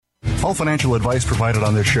All financial advice provided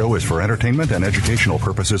on this show is for entertainment and educational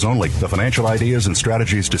purposes only. The financial ideas and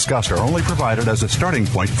strategies discussed are only provided as a starting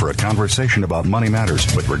point for a conversation about money matters.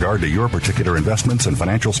 With regard to your particular investments and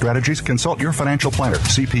financial strategies, consult your financial planner,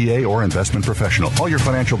 CPA, or investment professional. All your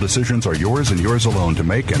financial decisions are yours and yours alone to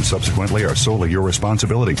make, and subsequently are solely your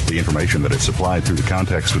responsibility. The information that is supplied through the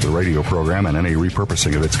context of the radio program and any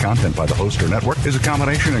repurposing of its content by the host or network is a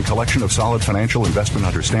combination and collection of solid financial investment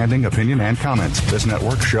understanding, opinion, and comments. This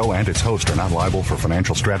network, show, and its host are not liable for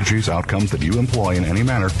financial strategies, outcomes that you employ in any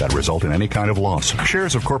manner that result in any kind of loss.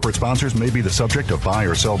 Shares of corporate sponsors may be the subject of buy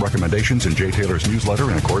or sell recommendations in Jay Taylor's newsletter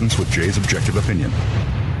in accordance with Jay's objective opinion.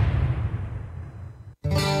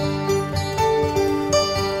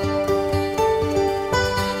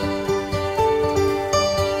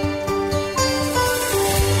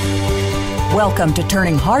 Welcome to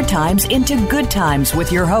Turning Hard Times into Good Times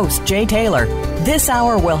with your host, Jay Taylor. This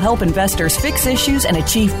hour will help investors fix issues and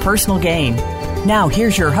achieve personal gain. Now,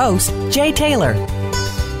 here's your host, Jay Taylor.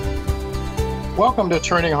 Welcome to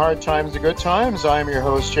Turning Hard Times to Good Times. I'm your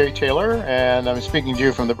host, Jay Taylor, and I'm speaking to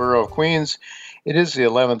you from the Borough of Queens. It is the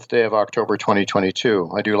 11th day of October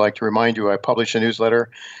 2022. I do like to remind you I publish a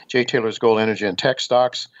newsletter, Jay Taylor's Gold, Energy, and Tech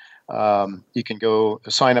Stocks. You can go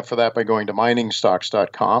sign up for that by going to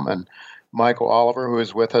miningstocks.com, and Michael Oliver, who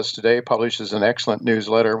is with us today, publishes an excellent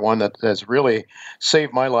newsletter, one that has really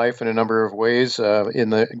saved my life in a number of ways,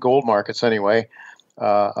 in the gold markets anyway.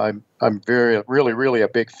 I'm really a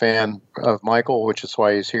big fan of Michael, which is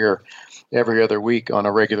why he's here every other week on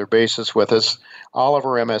a regular basis with us.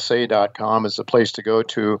 OliverMSA.com is the place to go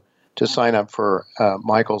to sign up for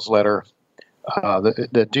Michael's letter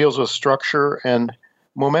that deals with structure and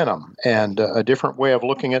momentum and a different way of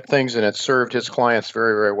looking at things, and it served his clients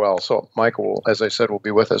very, very well. So Michael, as I said, will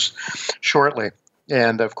be with us shortly.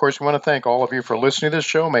 And of course, we want to thank all of you for listening to this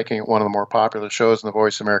show, making it one of the more popular shows in the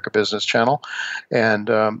Voice America Business Channel. And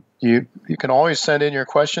you can always send in your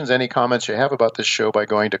questions, any comments you have about this show by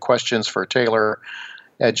going to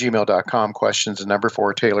questionsfortaylor@gmail.com, questions, number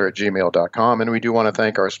 4, Taylor@gmail.com. And we do want to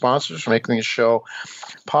thank our sponsors for making this show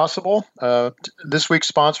possible. This week's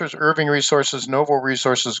sponsors: Irving Resources, Novo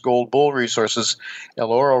Resources, Gold Bull Resources,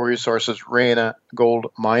 El Oro Resources, Reyna Gold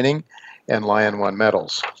Mining, and Lion One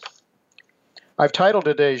Metals. I've titled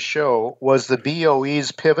today's show, Was the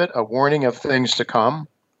BOE's Pivot a Warning of Things to Come?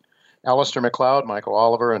 Alistair McLeod, Michael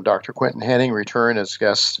Oliver, and Dr. Quentin Henning return as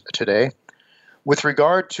guests today. With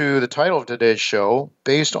regard to the title of today's show,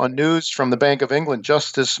 based on news from the Bank of England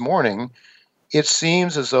just this morning, it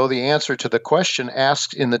seems as though the answer to the question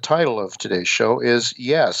asked in the title of today's show is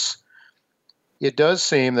yes. It does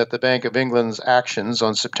seem that the Bank of England's actions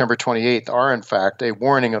on September 28th are, in fact, a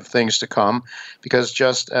warning of things to come, because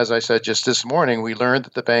just as I said just this morning, we learned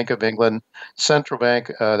that the Bank of England Central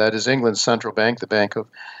Bank, that is England's central bank, the Bank of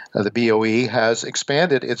the BOE, has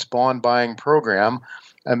expanded its bond buying program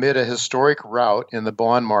amid a historic rout in the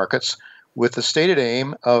bond markets with the stated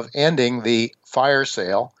aim of ending the fire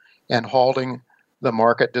sale and halting the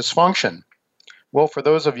market dysfunction. Well, for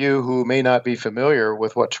those of you who may not be familiar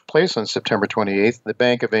with what took place on September 28th, the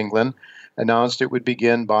Bank of England announced it would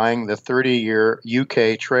begin buying the 30-year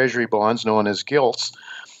UK Treasury bonds known as gilts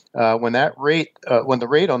when the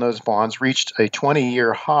rate on those bonds reached a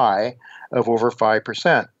 20-year high of over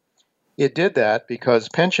 5%. It did that because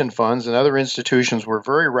pension funds and other institutions were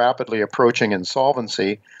very rapidly approaching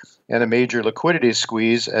insolvency and a major liquidity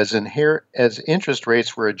squeeze as interest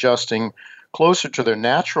rates were adjusting closer to their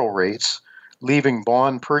natural rates, leading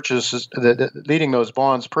those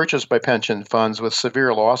bonds purchased by pension funds with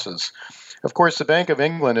severe losses. Of course, the Bank of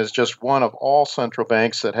England is just one of all central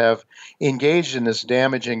banks that have engaged in this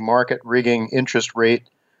damaging market rigging interest rate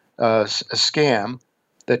scam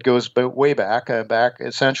that goes way back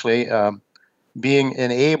essentially being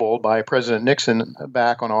enabled by President Nixon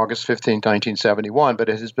back on August 15, 1971. But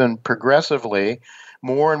it has been progressively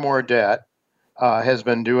more and more debt has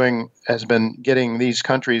been getting these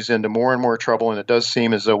countries into more and more trouble, and it does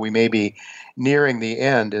seem as though we may be nearing the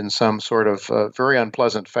end in some sort of very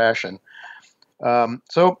unpleasant fashion.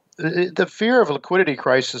 So the fear of a liquidity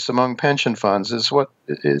crisis among pension funds is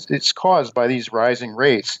it's caused by these rising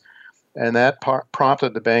rates, and that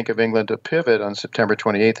prompted the Bank of England to pivot on September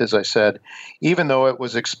 28th, as I said, even though it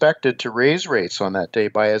was expected to raise rates on that day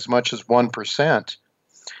by as much as 1%.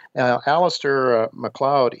 Alistair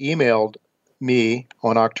McLeod emailed me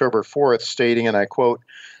on October 4th stating, and I quote,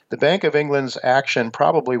 "The Bank of England's action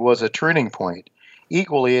probably was a turning point.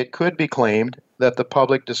 Equally, it could be claimed that the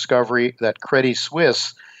public discovery that Credit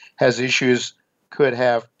Suisse has issues could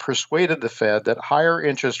have persuaded the Fed that higher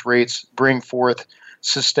interest rates bring forth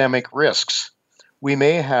systemic risks. we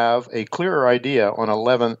may have a clearer idea on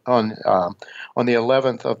the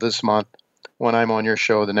 11th of this month when I'm on your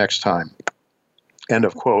show the next time. End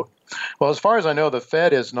of quote. Well, as far as I know, the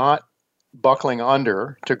Fed is not buckling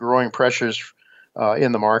under to growing pressures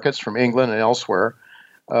in the markets from England and elsewhere.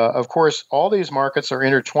 Of course, all these markets are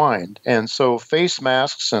intertwined, and so face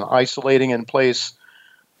masks and isolating in place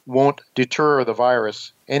won't deter the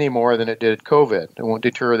virus any more than it did COVID. It won't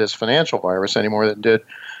deter this financial virus any more than it did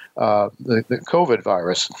the COVID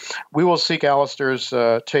virus. We will seek Alistair's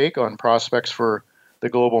take on prospects for the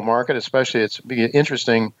global market, especially it's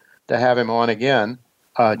interesting to have him on again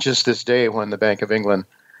just this day when the Bank of England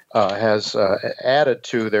has added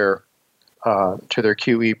to their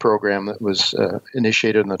QE program that was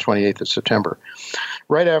initiated on the 28th of September.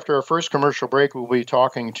 Right after our first commercial break, we'll be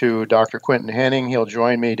talking to Dr. Quinton Henning. He'll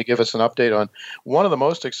join me to give us an update on one of the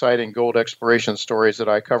most exciting gold exploration stories that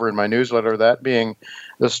I cover in my newsletter, that being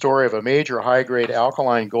the story of a major high-grade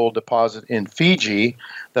alkaline gold deposit in Fiji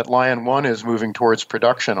that Lion One is moving towards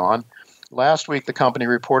production on. Last week, the company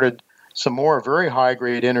reported some more very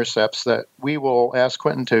high-grade intercepts that we will ask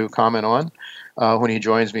Quinton to comment on when he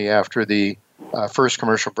joins me after the first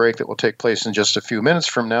commercial break that will take place in just a few minutes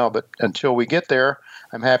from now. But until we get there,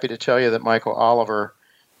 I'm happy to tell you that Michael Oliver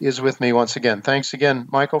is with me once again. Thanks again,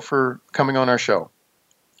 Michael, for coming on our show.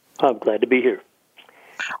 I'm glad to be here.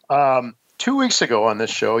 2 weeks ago on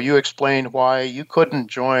this show, you explained why you couldn't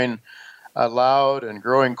join a loud and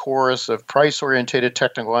growing chorus of price-oriented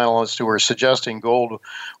technical analysts who were suggesting gold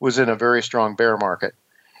was in a very strong bear market.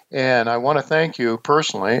 And I want to thank you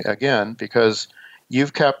personally, again, because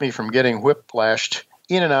you've kept me from getting whiplashed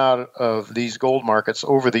in and out of these gold markets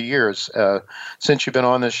over the years. Since you've been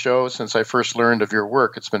on this show, since I first learned of your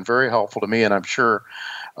work, it's been very helpful to me, and I'm sure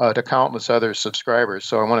to countless other subscribers.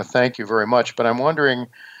 So I want to thank you very much. But I'm wondering,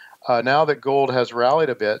 now that gold has rallied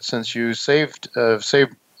a bit, since you saved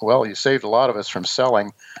a lot of us from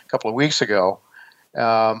selling a couple of weeks ago.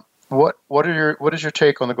 What is your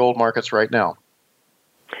take on the gold markets right now?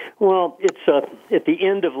 Well, it's at the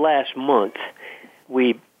end of last month,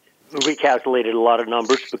 we recalculated a lot of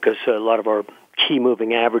numbers because a lot of our key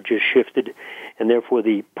moving averages shifted, and therefore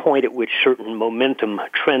the point at which certain momentum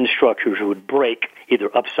trend structures would break,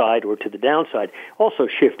 either upside or to the downside, also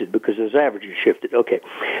shifted because those averages shifted. Okay,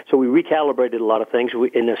 so we recalibrated a lot of things,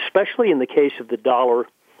 and especially in the case of the dollar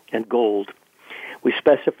and gold, we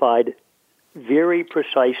specified very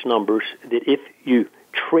precise numbers that if you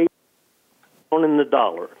trade down in the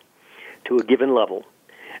dollar to a given level,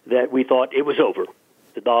 that we thought it was over.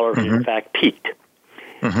 The dollar, in fact, peaked.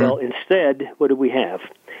 Well, instead, what did we have?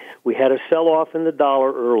 We had a sell-off in the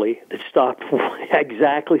dollar early that stopped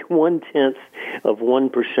exactly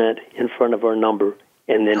 0.1% in front of our number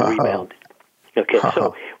and then rebounded. Okay,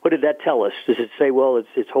 so what did that tell us? Does it say, well,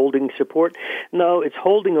 it's holding support? No, it's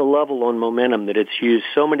holding a level on momentum that it's used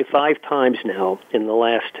 5 times now in the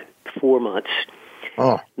last 4 months.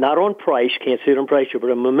 Not on price, can't see it on price, but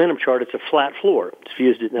on a momentum chart, it's a flat floor. It's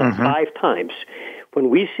used it now 5 times. When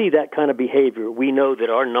we see that kind of behavior, we know that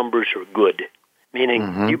our numbers are good,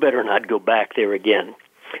 meaning you better not go back there again.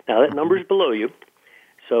 Now, that number's below you,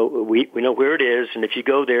 so we know where it is, and if you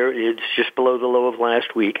go there, it's just below the low of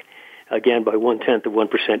last week. Again, by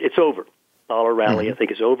 0.1%, it's over. Dollar rally, I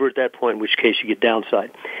think, is over at that point, in which case you get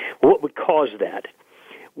downside. What would cause that?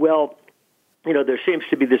 Well, there seems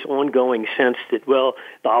to be this ongoing sense that,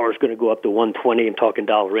 dollar's going to go up to 120. I'm talking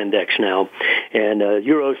dollar index now. And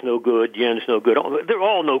euro's no good, yen's no good. They're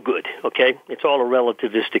all no good, okay? It's all a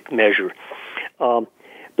relativistic measure.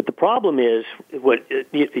 But the problem is, what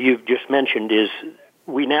you've just mentioned is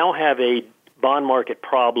we now have a bond market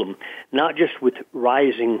problem, not just with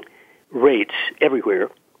rising rates everywhere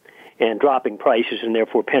and dropping prices, and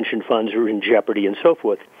therefore pension funds are in jeopardy and so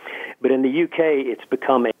forth. But in the UK, it's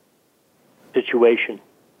become a situation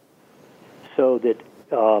so that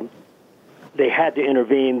they had to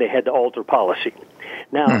intervene, they had to alter policy.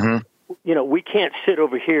 Now, we can't sit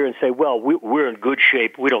over here and say, well, we're in good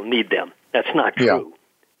shape, we don't need them. That's not true.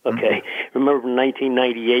 Yeah. Okay. Remember the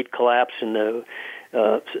 1998 collapse in the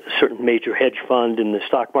certain major hedge fund, and the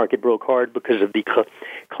stock market broke hard because of the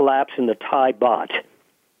collapse in the Thai baht,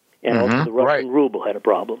 and also the Russian ruble had a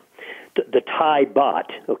problem. The Thai baht,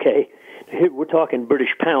 okay, we're talking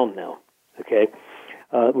British pound now, okay,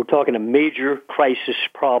 we're talking a major crisis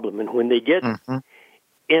problem, and when they get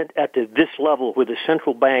at this level where the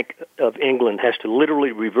Central Bank of England has to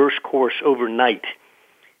literally reverse course overnight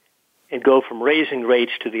and go from raising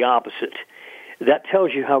rates to the opposite, that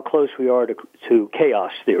tells you how close we are to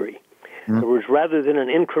chaos theory. In other words, rather than an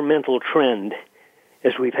incremental trend,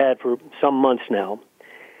 as we've had for some months now,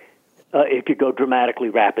 it could go dramatically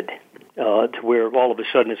rapid. to where all of a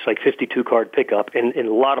sudden it's like 52-card pickup in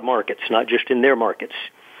a lot of markets, not just in their markets.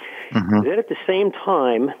 Mm-hmm. Then at the same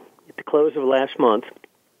time, at the close of last month,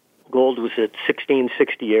 gold was at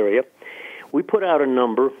 1660 area. We put out a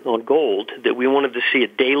number on gold that we wanted to see a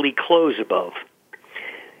daily close above.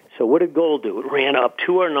 So what did gold do? It ran up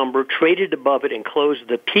to our number, traded above it, and closed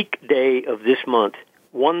the peak day of this month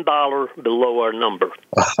 $1 below our number,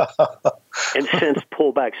 and since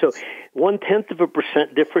pulled back. So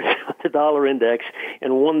 0.1% difference on the dollar index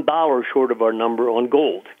and $1 short of our number on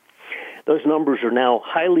gold. Those numbers are now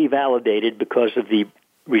highly validated because of the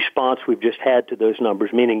response we've just had to those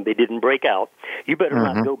numbers, meaning they didn't break out. You better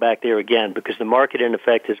not go back there again because the market, in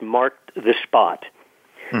effect, has marked the spot.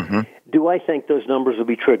 Mm-hmm. Do I think those numbers will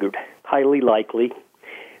be triggered? Highly likely,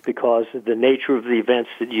 because of the nature of the events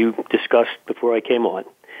that you discussed before I came on.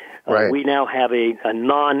 Right. We now have a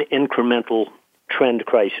non-incremental trend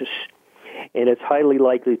crisis, and it's highly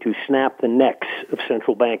likely to snap the necks of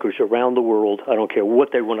central bankers around the world. I don't care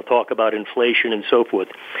what they want to talk about, inflation and so forth.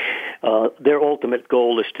 Their ultimate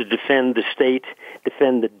goal is to defend the state,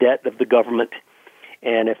 defend the debt of the government,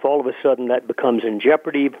 and if all of a sudden that becomes in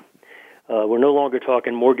jeopardy, we're no longer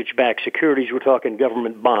talking mortgage-backed securities, we're talking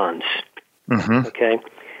government bonds. Mm-hmm. Okay?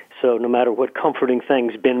 So no matter what comforting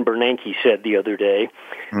things Ben Bernanke said the other day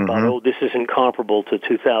about, this isn't comparable to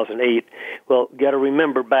 2008, well, got to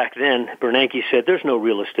remember back then, Bernanke said there's no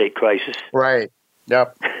real estate crisis. Right.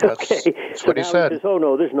 Yep. That's what he said. He says,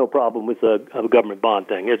 no, there's no problem with a government bond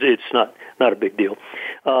thing. It's not a big deal.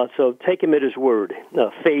 So take him at his word.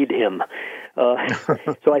 Fade him.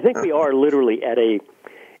 So I think we are literally at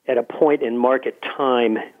a point in market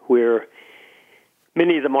time where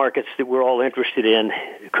many of the markets that we're all interested in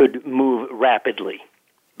could move rapidly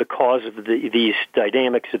because of these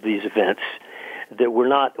dynamics of these events that were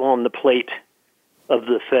not on the plate of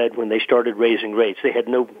the Fed when they started raising rates. They had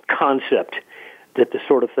no concept that the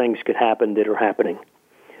sort of things could happen that are happening.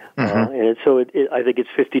 And so I think its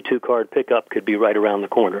 52-card pickup could be right around the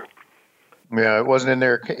corner. Yeah, it wasn't in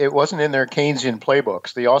their Keynesian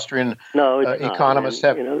playbooks. The Austrian economists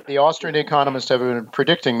have been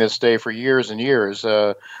predicting this day for years and years.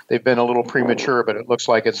 They've been a little premature, but it looks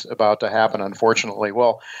like it's about to happen, unfortunately.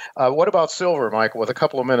 Well, what about silver, Michael? With a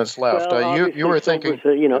couple of minutes left, you were thinking,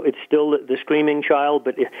 it's still the screaming child,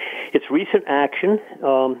 but it's recent action.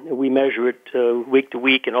 We measure it week to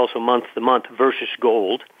week and also month to month versus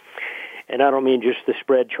gold. And I don't mean just the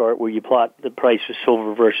spread chart where you plot the price of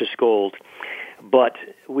silver versus gold, but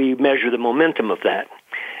we measure the momentum of that.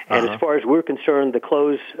 And as far as we're concerned, the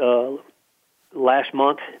close last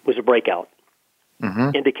month was a breakout,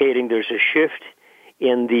 indicating there's a shift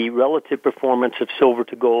in the relative performance of silver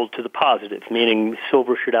to gold to the positive, meaning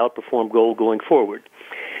silver should outperform gold going forward.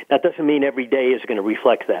 That doesn't mean every day is going to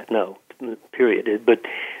reflect that, no, period. But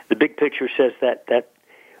the big picture says that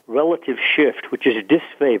relative shift, which is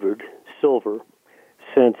disfavored silver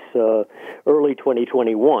since early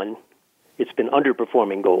 2021, it's been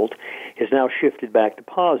underperforming gold, has now shifted back to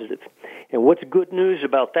positive. And what's good news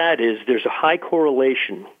about that is there's a high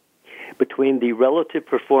correlation between the relative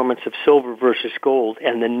performance of silver versus gold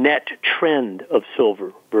and the net trend of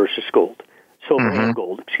silver versus gold. Silver and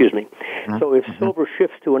gold, excuse me. So if silver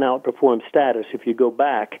shifts to an outperform status, if you go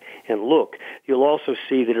back and look, you'll also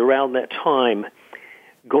see that around that time,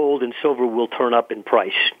 gold and silver will turn up in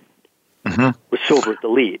price. With silver at the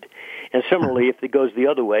lead. And similarly, if it goes the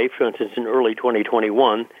other way, for instance, in early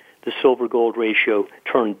 2021, the silver-gold ratio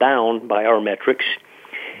turned down by our metrics.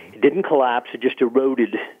 It didn't collapse. It just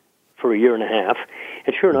eroded for a year and a half.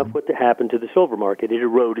 And sure enough, what happened to the silver market? It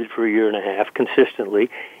eroded for a year and a half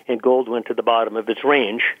consistently, and gold went to the bottom of its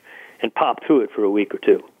range and popped through it for a week or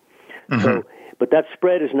two. So, but that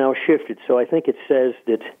spread has now shifted. So I think it says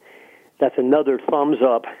that that's another thumbs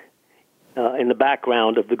up in the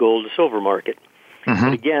background of the gold to silver market.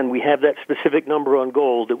 But again, we have that specific number on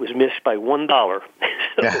gold that was missed by $1.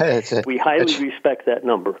 So we highly respect that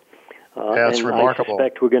number. That's remarkable. I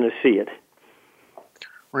suspect we're going to see it.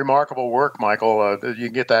 Remarkable work, Michael. You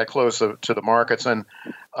get that close to the markets. And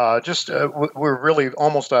we're really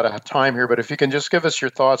almost out of time here, but if you can just give us your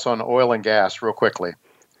thoughts on oil and gas real quickly.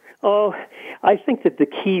 Oh, I think that the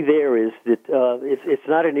key there is that it's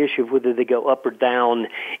not an issue of whether they go up or down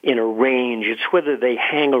in a range. It's whether they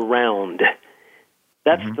hang around.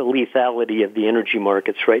 That's the lethality of the energy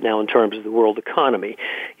markets right now in terms of the world economy.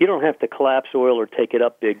 You don't have to collapse oil or take it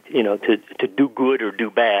up big, to do good or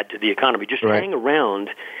do bad to the economy. Just hang around,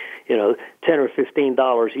 $10 or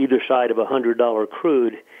 $15 either side of $100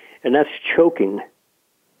 crude, and that's choking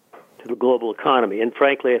to the global economy. And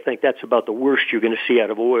frankly, I think that's about the worst you're going to see out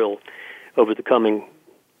of oil over the coming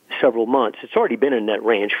several months. It's already been in that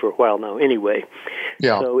range for a while now anyway.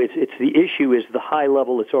 Yeah. So it's the issue is the high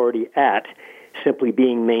level it's already at simply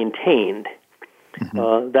being maintained.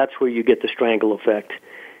 That's where you get the strangle effect.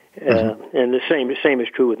 And the same is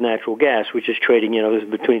true with natural gas, which is trading,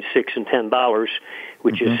 between $6 and $10,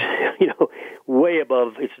 which is, way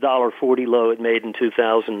above its $1.40 low it made in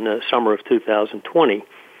summer of 2020.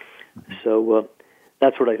 So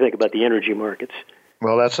that's what I think about the energy markets.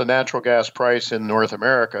 Well, that's the natural gas price in North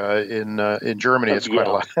America. In Germany, it's quite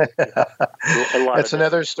a lot. That's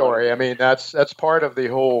another story. I mean, that's part of the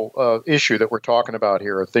whole issue that we're talking about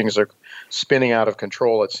here. Things are spinning out of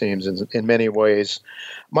control, it seems, in many ways.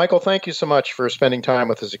 Michael, thank you so much for spending time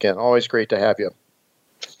with us again. Always great to have you.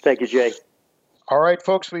 Thank you, Jay. All right,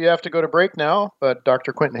 folks, we have to go to break now, but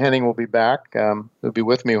Dr. Quentin Henning will be back. He'll be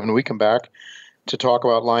with me when we come back to talk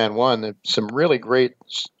about Lion One. There's some really great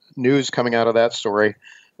news coming out of that story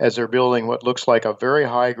as they're building what looks like a very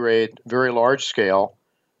high-grade, very large-scale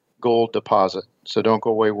gold deposit. So don't go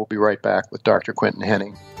away. We'll be right back with Dr. Quentin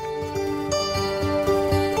Henning.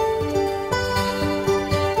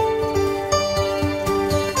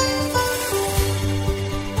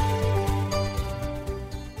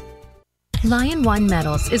 Lion One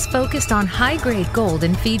Metals is focused on high-grade gold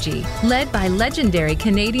in Fiji, led by legendary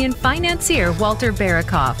Canadian financier Walter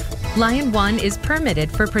Barakoff. Lion One is permitted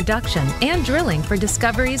for production and drilling for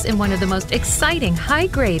discoveries in one of the most exciting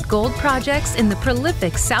high-grade gold projects in the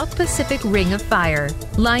prolific South Pacific Ring of Fire.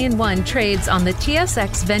 Lion One trades on the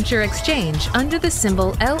TSX Venture Exchange under the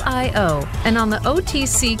symbol LIO and on the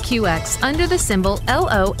OTCQX under the symbol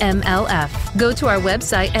LOMLF. Go to our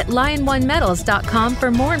website at liononemetals.com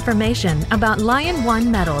for more information about Lion One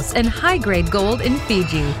Metals and high-grade gold in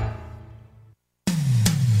Fiji.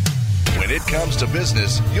 When it comes to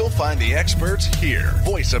business, you'll find the experts here.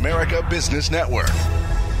 Voice America Business Network.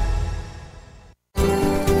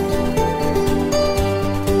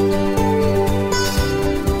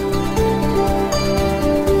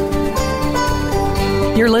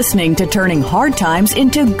 You're listening to Turning Hard Times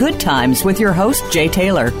into Good Times with your host, Jay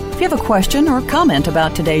Taylor. If you have a question or comment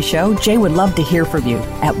about today's show, Jay would love to hear from you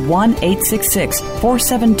at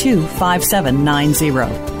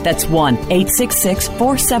 1-866-472-5790. That's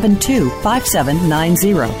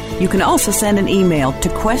 1-866-472-5790. You can also send an email to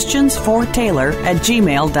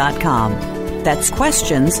questionsfortaylor@gmail.com. That's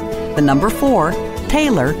questions, the number 4,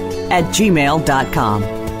 Taylor@gmail.com.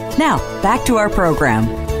 Now, back to our program.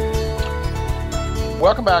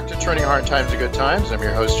 Welcome back to Turning Hard Times to Good Times. I'm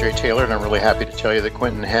your host, Jay Taylor, and I'm really happy to tell you that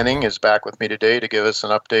Quentin Henning is back with me today to give us an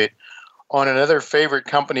update on another favorite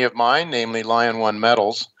company of mine, namely Lion One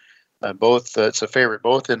Metals. It's a favorite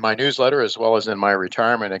both in my newsletter as well as in my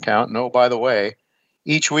retirement account. And oh, by the way,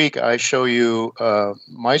 each week I show you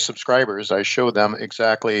my subscribers, I show them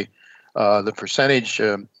exactly the percentage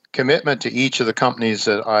commitment to each of the companies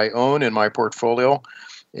that I own in my portfolio.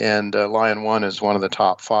 And Lion One is one of the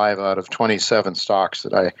top 5 out of 27 stocks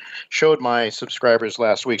that I showed my subscribers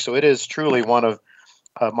last week. So it is truly one of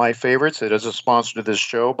my favorites. It is a sponsor to this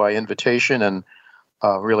show by invitation, and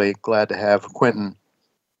really glad to have Quentin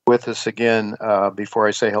with us again. Before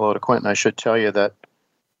I say hello to Quentin, I should tell you that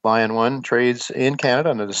Lion One trades in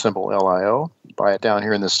Canada under the symbol LIO. You buy it down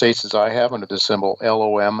here in the States as I have under the symbol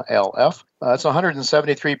LOMLF. That's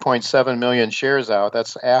 173.7 million shares out.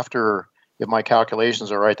 That's after, if my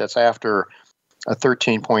calculations are right, that's after a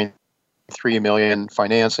 13.3 million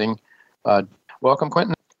financing. Welcome,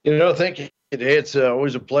 Quentin. Thank you today. It's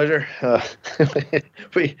always a pleasure.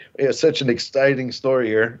 We have such an exciting story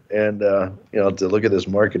here, and to look at this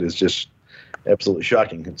market is just absolutely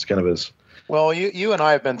shocking. It's kind of as well. You and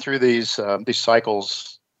I have been through these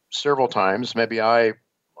cycles several times. Maybe I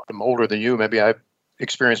am older than you. Maybe I've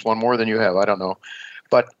experienced one more than you have. I don't know,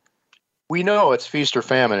 but we know it's feast or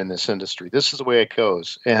famine in this industry. This is the way it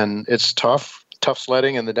goes. And it's tough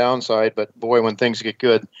sledding in the downside, but boy, when things get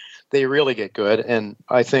good, they really get good. And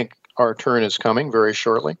I think our turn is coming very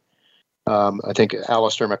shortly. I think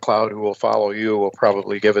Alistair McLeod, who will follow you, will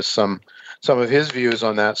probably give us some of his views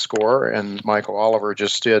on that score, and Michael Oliver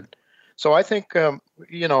just did. So I think, and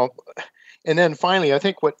then finally, I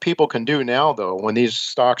think what people can do now, though, when these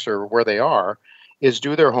stocks are where they are, is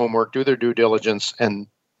do their homework, do their due diligence, and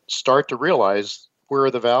start to realize where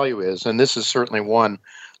the value is. And this is certainly one.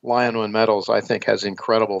 Lion One Metals, I think, has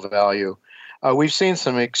incredible value. We've seen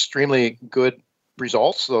some extremely good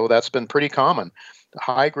results, though that's been pretty common.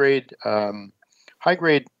 High-grade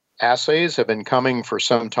assays have been coming for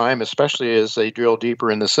some time, especially as they drill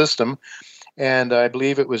deeper in the system. And I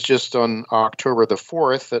believe it was just on October the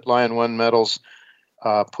 4th that Lion One Metals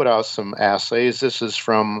put out some assays. This is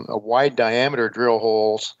from wide diameter drill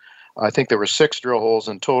holes I think there were 6 drill holes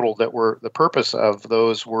in total that were, the purpose of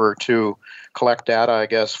those were to collect data, I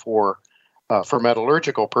guess, for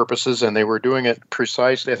metallurgical purposes, and they were doing it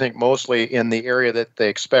precisely, I think, mostly in the area that they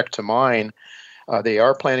expect to mine. They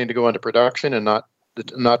are planning to go into production in not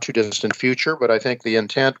too distant future, but I think the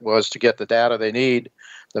intent was to get the data they need,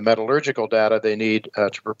 the metallurgical data they need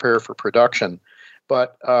to prepare for production.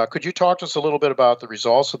 But could you talk to us a little bit about the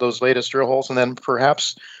results of those latest drill holes, and then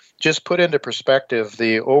perhaps just put into perspective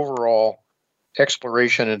the overall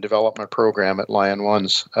exploration and development program at Lion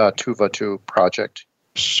One's Tuva 2 project?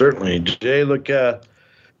 Certainly. Jay, look,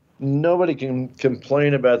 nobody can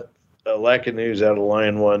complain about a lack of news out of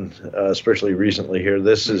Lion One, especially recently here.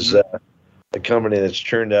 This is a company that's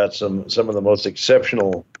churned out some of the most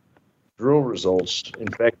exceptional drill results. In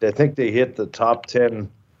fact, I think they hit the top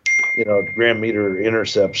 10, gram meter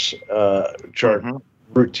intercepts chart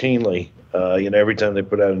routinely. Every time they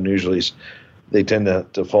put out a news release, they tend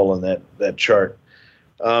to fall on that chart.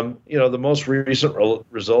 The most recent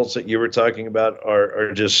results that you were talking about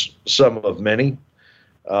are just some of many.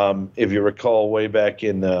 If you recall, way back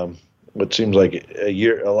in what seems like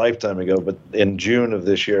a lifetime ago, but in June of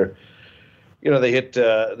this year, they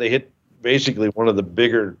hit basically one of the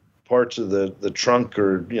bigger parts of the trunk,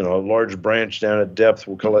 or a large branch down at depth,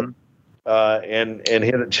 we'll call it, and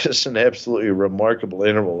hit it just an absolutely remarkable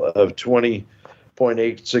interval of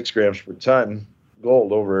 20.86 grams per ton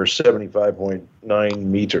gold over 75.9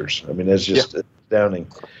 meters. I mean, that's just astounding.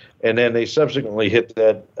 And then they subsequently hit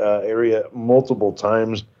that area multiple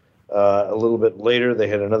times. A little bit later, they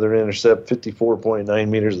had another intercept, 54.9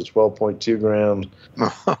 meters at 12.2 grams.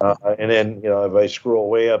 And then, if I scroll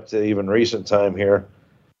way up to even recent time here,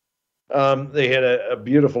 they had a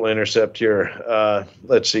beautiful intercept here.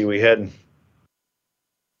 Let's see, we had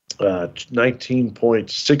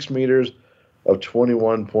 19.6 meters of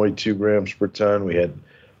 21.2 grams per ton. We had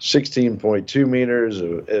 16.2 meters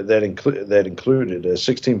that included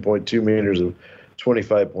 16.2 meters of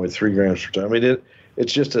 25.3 grams per ton. I mean,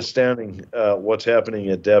 it's just astounding what's happening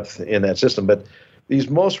at depth in that system. But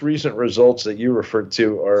these most recent results that you referred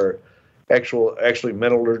to are actually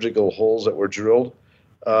metallurgical holes that were drilled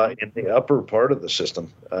in the upper part of the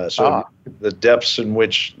system. So the depths in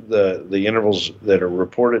which the intervals that are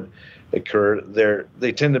reported occur,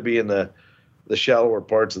 they tend to be in the shallower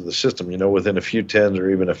parts of the system, within a few tens or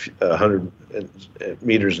even 100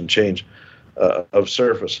 meters and change of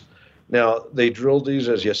surface. Now, they drilled these,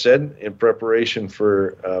 as you said, in preparation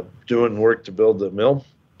for doing work to build the mill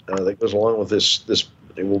that goes along with this,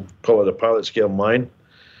 we'll call it a pilot scale mine.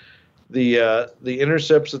 The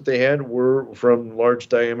intercepts that they had were from large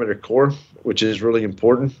diameter core, which is really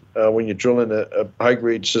important when you drill in a high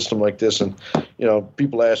grade system like this. And,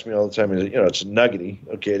 people ask me all the time, it's nuggety.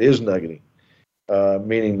 Okay, it is nuggety.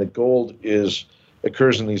 Meaning the gold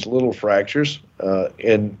occurs in these little fractures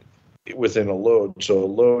and within a lode. So a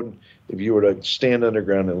lode, if you were to stand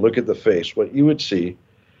underground and look at the face, what you would see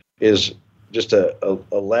is just a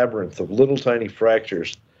labyrinth of little tiny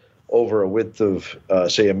fractures over a width of,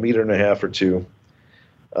 say, 1.5 meters or 2.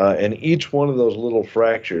 And each one of those little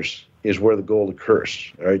fractures is where the gold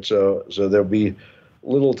occurs. All right, so there'll be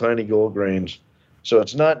little tiny gold grains. So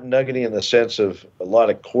it's not nuggety in the sense of a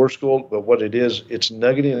lot of coarse gold, but what it is, it's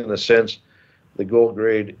nuggety in the sense the gold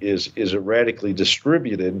grade is erratically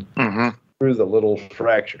distributed through the little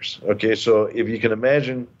fractures. Okay, so if you can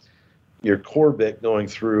imagine your core bit going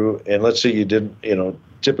through, and let's say you did,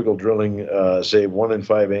 typical drilling, say 1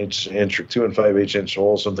 5/8 inch or 2 5/8 inch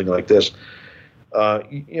hole, something like this,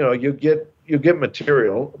 you get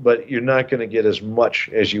material, but you're not going to get as much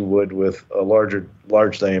as you would with a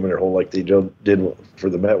large diameter hole like they did for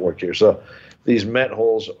the met work here. So these met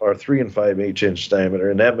holes are 3 5/8 inch diameter,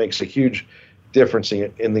 and that makes a huge difference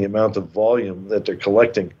in the amount of volume that they're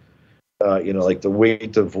collecting. Like the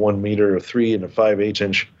weight of 1 meter or 3 5/8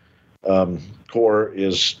 inch core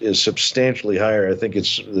is substantially higher. I think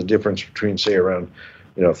it's the difference between, say, around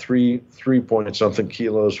 3 point something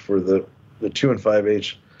kilos for the 2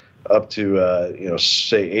 5/8 up to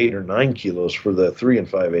say 8 or 9 kilos for the 3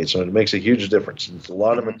 5/8. So it makes a huge difference. It's a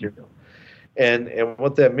lot of material, and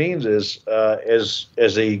what that means is as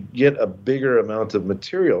they get a bigger amount of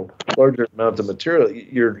material, larger amount of material,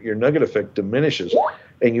 your nugget effect diminishes,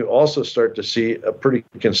 and you also start to see a pretty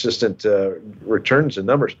consistent returns in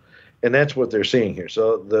numbers. And that's what they're seeing here.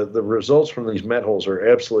 So the results from these met holes are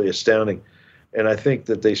absolutely astounding. And I think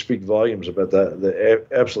that they speak volumes about the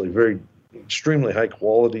absolutely very extremely high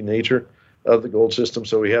quality nature of the gold system.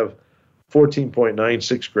 So we have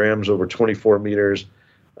 14.96 grams over 24 meters.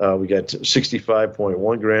 We got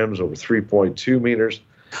 65.1 grams over 3.2 meters.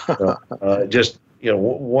 Just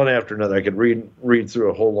one after another. I could read through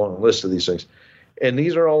a whole long list of these things. And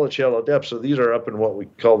these are all at shallow depth. So these are up in what we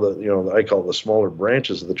call I call the smaller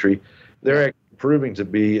branches of the tree. They're actually proving to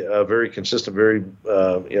be very consistent,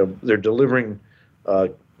 they're delivering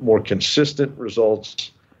more consistent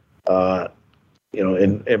results,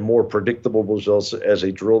 and more predictable results as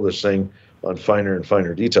they drill this thing on finer and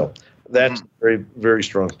finer detail. That's very, very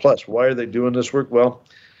strong plus. Why are they doing this work? Well,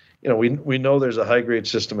 we know there's a high-grade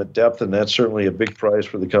system at depth, and that's certainly a big prize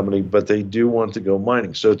for the company, but they do want to go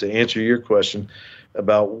mining. So to answer your question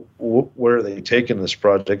about where are they taking this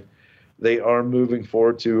project, they are moving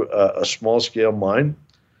forward to a small-scale mine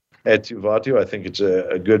at Tuvalu. I think it's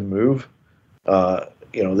a good move.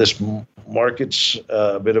 This market's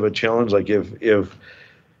a bit of a challenge. Like if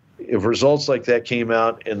results like that came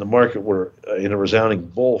out and the market were in a resounding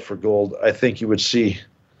bull for gold, I think you would see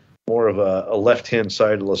more of a left-hand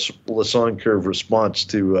side Lassonde curve response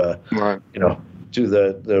to to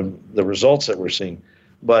the results that we're seeing.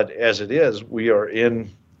 But as it is, we are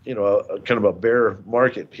in a kind of a bear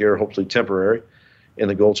market here, hopefully temporary, in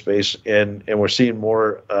the gold space, and we're seeing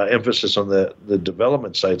more emphasis on the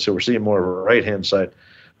development side. So we're seeing more of a right-hand side.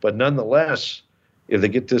 But nonetheless, if they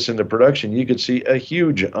get this into production, you could see a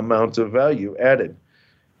huge amount of value added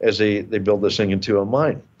as they build this thing into a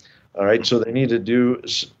mine. All right, so they need to do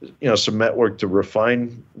some network to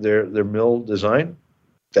refine their mill design.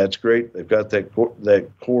 That's great. They've got that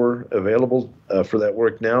core available for that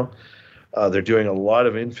work now. They're doing a lot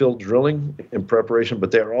of infill drilling in preparation,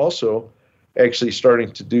 but they're also actually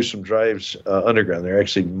starting to do some drives underground. They're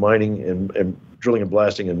actually mining and drilling and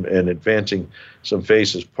blasting and advancing some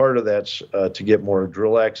phases. Part of that's to get more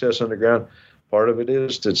drill access underground. Part of it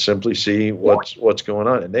is to simply see what's going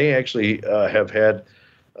on. And they actually have had,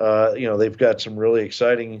 they've got some really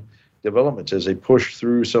exciting developments as they push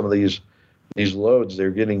through some of these loads.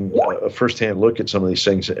 They're getting a firsthand look at some of these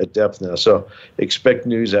things at depth now. So expect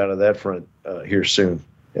news out of that front here soon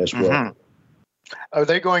as well. Mm-hmm. Are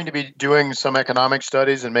they going to be doing some economic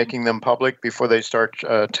studies and making them public before they start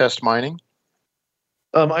test mining?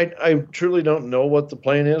 I truly don't know what the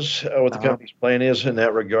plan is, what the company's plan is in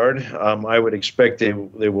that regard. I would expect they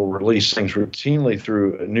will release things routinely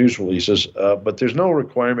through news releases, but there's no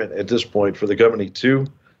requirement at this point for the company to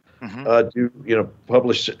do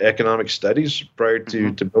publish economic studies prior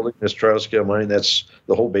to building this trial scale mine. That's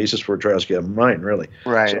the whole basis for a trial scale mine, really.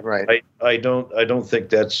 Right. I don't think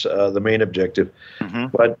that's the main objective.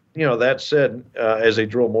 But that said, as they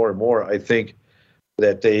drill more and more, I think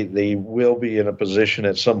that they will be in a position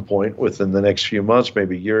at some point within the next few months,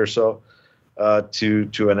 maybe a year or so,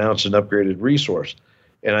 to announce an upgraded resource.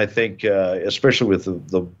 And I think, especially with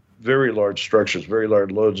the very large structures, very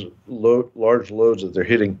large loads that they're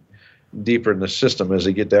hitting deeper in the system as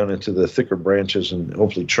they get down into the thicker branches and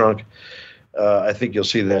hopefully trunk, I think you'll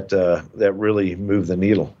see that really move the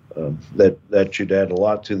needle. That should add a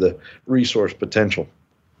lot to the resource potential.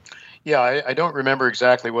 Yeah, I don't remember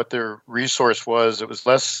exactly what their resource was. It was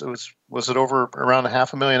less. Was it over around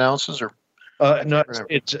 500,000 ounces or? No,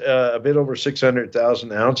 it's a bit over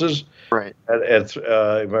 600,000 ounces. Right. At if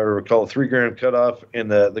I recall, 3 gram cutoff,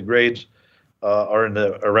 and the grades are in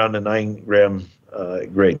around the 9 gram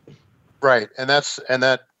grade. Right, and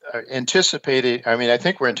that anticipating. I mean, I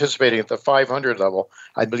think we're anticipating at the 500 level.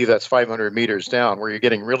 I believe that's 500 meters down, where you're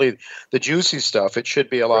getting really the juicy stuff. It should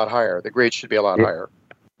be a lot higher. The grade should be a lot higher.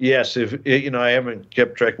 Yes, I haven't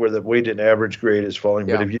kept track where the weighted average grade is falling,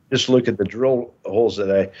 but if you just look at the drill holes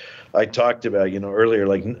that I talked about, earlier,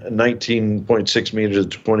 like 19.6 meters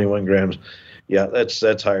at 21 grams,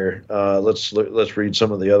 that's higher. Let's read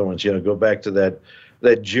some of the other ones. Go back to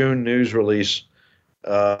that June news release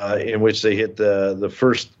in which they hit the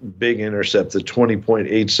first big intercept, the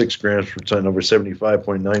 20.86 grams per ton over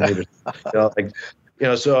 75.9 meters.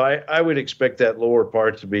 So I would expect that lower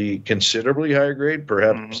part to be considerably higher grade,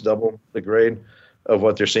 perhaps double the grade of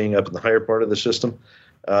what they're seeing up in the higher part of the system.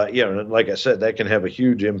 And like I said, that can have a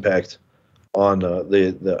huge impact on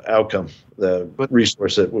the outcome, the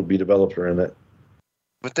resource that would be developed around that.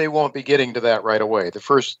 But they won't be getting to that right away. The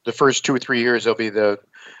first 2 or 3 years, they'll be the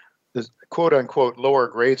quote unquote lower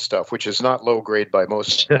grade stuff, which is not low grade by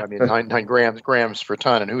most. I mean, 9 grams per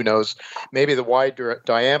ton, and who knows? Maybe the wide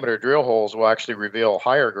diameter drill holes will actually reveal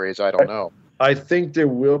higher grades. I don't know. I think there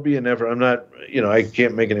will be an effort. I'm not, I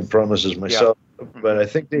can't make any promises myself, but I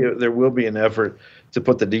think there will be an effort to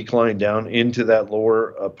put the decline down into that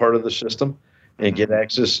lower part of the system and get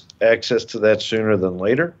access to that sooner than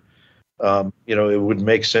later. It would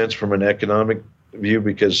make sense from an economic view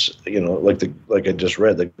because like I just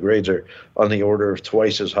read, the grades are on the order of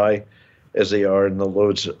twice as high as they are in the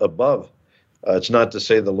loads above. It's not to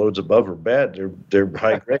say the loads above are bad; they're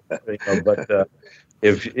high grade. But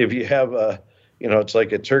if you have it's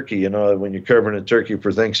like a turkey. When you're carving a turkey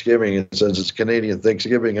for Thanksgiving, and since it's Canadian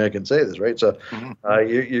Thanksgiving, I can say this, right? So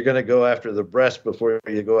you're going to go after the breast before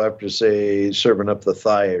you go after, say, serving up the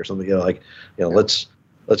thigh or something. Let's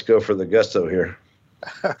go for the gusto here.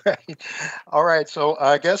 All right. So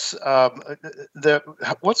I guess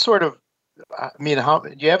what sort of, how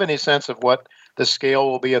do you have any sense of what the scale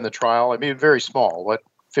will be in the trial? I mean, very small. What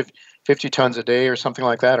 50 tons a day or something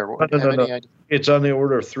like that, or no. It's on the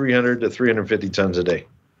order of 300 to 350 tons a day.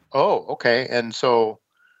 Oh, okay. And so,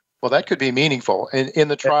 that could be meaningful in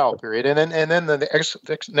the trial period. And then the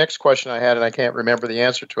next question I had, and I can't remember the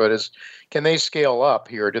answer to it, is can they scale up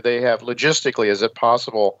here? Do they have logistically? Is it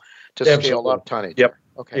possible to scale up tonnage? Yep.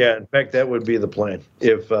 Okay. Yeah. In fact, that would be the plan.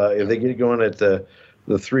 If they get going at the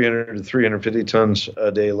 300 to 350 tons a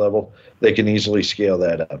day level, they can easily scale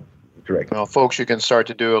that up. Correct. Well, folks, you can start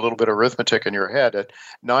to do a little bit of arithmetic in your head. At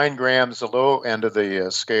 9 grams, the low end of the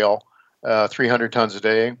scale, 300 tons a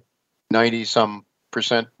day, 90%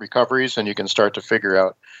 recoveries, and you can start to figure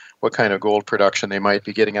out what kind of gold production they might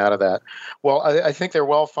be getting out of that. Well, I think they're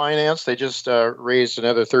well financed. They just raised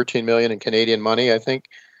another $13 million in Canadian money, I think.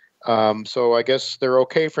 So I guess they're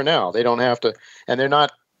okay for now. They don't have to, and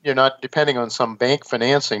you're not depending on some bank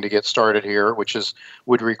financing to get started here, which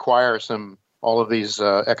would require all of these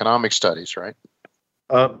economic studies, right?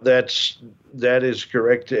 That is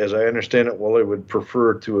correct. As I understand it, Wally would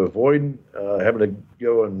prefer to avoid having to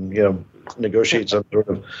go and negotiate some sort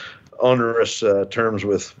of onerous terms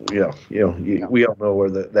with we all know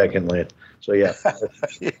where that can land. So yeah.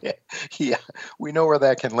 Yeah, we know where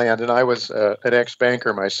that can land. And I was an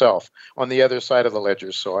ex-banker myself on the other side of the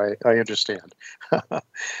ledger, so I understand.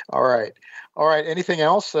 All right. Anything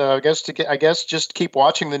else? I guess just keep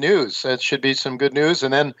watching the news. It should be some good news.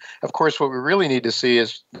 And then, of course, what we really need to see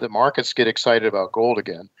is the markets get excited about gold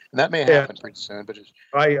again. And that may happen pretty soon. But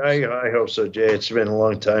I hope so, Jay. It's been a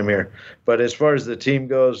long time here. But as far as the team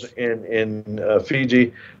goes in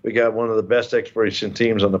Fiji, we got one of the best exploration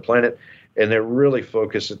teams on the planet. And they're really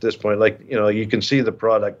focused at this point. You can see the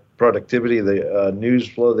productivity, the news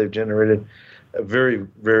flow they've generated. A very,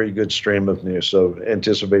 very good stream of news. So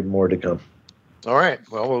anticipate more to come. All right.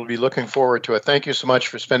 Well, we'll be looking forward to it. Thank you so much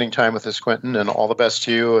for spending time with us, Quentin, and all the best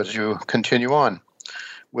to you as you continue on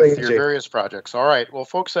with your various projects. All right. Well,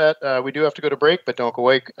 folks, we do have to go to break, but don't go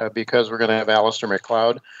away because we're going to have Alistair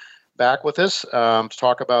McLeod back with us to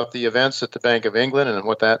talk about the events at the Bank of England and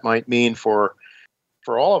what that might mean for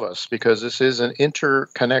all of us, because this is an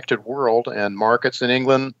interconnected world and markets in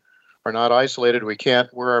England are not isolated. We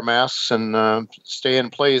can't wear our masks and stay in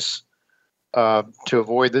place to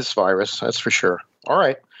avoid this virus, that's for sure. All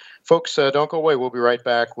right, folks, don't go away. We'll be right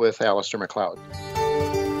back with Alistair McLeod.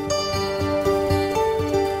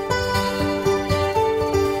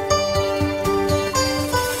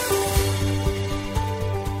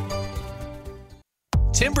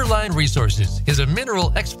 Timberline Resources is a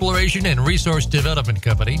mineral exploration and resource development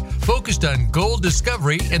company focused on gold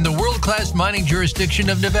discovery in the world-class mining jurisdiction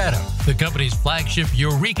of Nevada. The company's flagship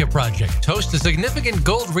Eureka project hosts a significant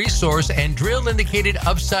gold resource and drill-indicated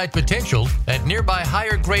upside potential at nearby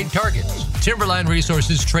higher-grade targets. Timberline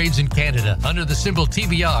Resources trades in Canada under the symbol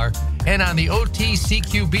TBR and on the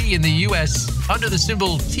OTCQB in the U.S. under the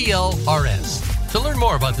symbol TLRS. To learn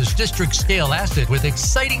more about this district-scale asset with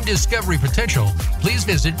exciting discovery potential, please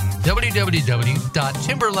visit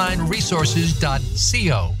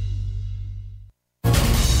www.timberlineresources.co.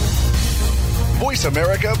 Voice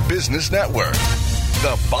America Business Network,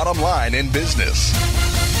 the bottom line in business.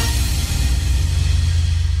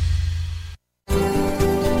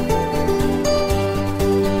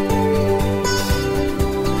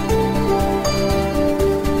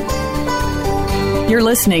 You're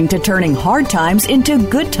listening to Turning Hard Times into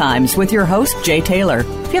Good Times with your host, Jay Taylor.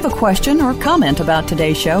 If you have a question or comment about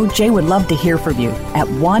today's show, Jay would love to hear from you at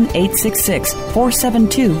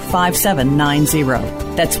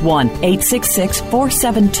 1-866-472-5790. That's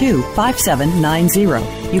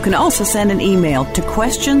 1-866-472-5790. You can also send an email to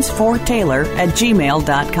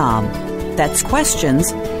questionsfortaylor@gmail.com. That's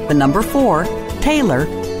questions, the number 4,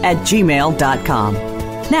 Taylor@gmail.com.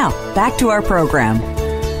 Now, back to our program.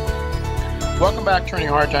 Welcome back, Turning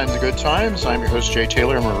Hard Times to Good Times. I'm your host, Jay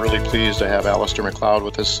Taylor, and we're really pleased to have Alistair McLeod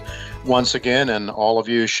with us once again. And all of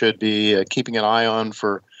you should be keeping an eye out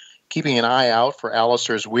for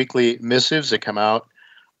Alistair's weekly missives that come out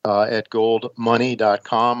at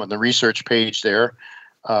goldmoney.com on the research page there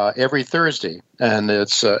every Thursday. And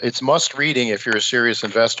it's must reading if you're a serious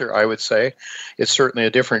investor, I would say. It's certainly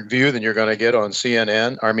a different view than you're going to get on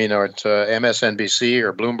CNN, or at MSNBC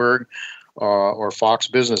or Bloomberg, or Fox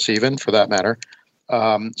Business even, for that matter.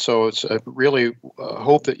 So it's really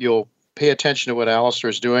hope that you'll pay attention to what Alistair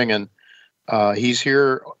is doing. And he's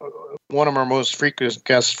here, one of our most frequent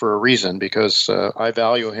guests for a reason, because I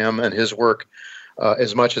value him and his work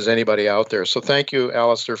as much as anybody out there. So thank you,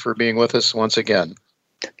 Alistair, for being with us once again.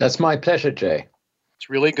 That's my pleasure, Jay. It's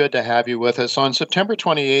really good to have you with us. On September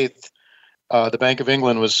 28th, the Bank of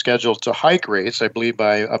England was scheduled to hike rates, I believe,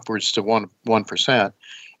 by upwards to 1%.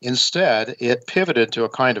 Instead, it pivoted to a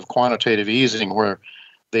kind of quantitative easing where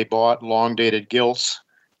they bought long-dated gilts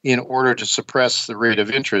in order to suppress the rate of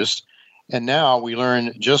interest. And now we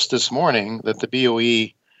learned just this morning that the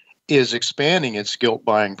BOE is expanding its gilt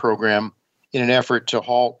buying program in an effort to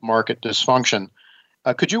halt market dysfunction.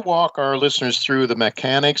 Could you walk our listeners through the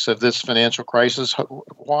mechanics of this financial crisis?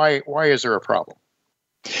 Why is there a problem?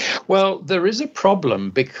 Well, there is a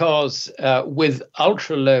problem because with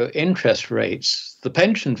ultra-low interest rates, the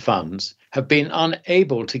pension funds have been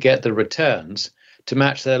unable to get the returns to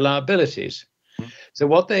match their liabilities. So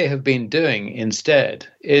what they have been doing instead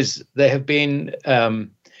is they have been,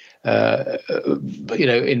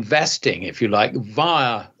 investing, if you like,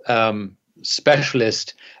 via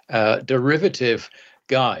specialist derivative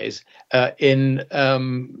guys in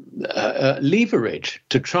leverage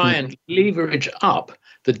to try and leverage up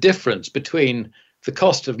the difference between the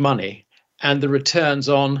cost of money and the returns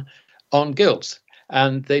on gilts.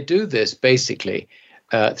 And they do this basically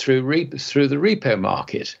through the repo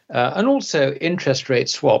market and also interest rate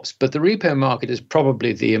swaps. But the repo market is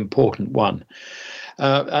probably the important one.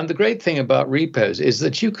 And the great thing about repos is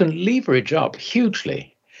that you can leverage up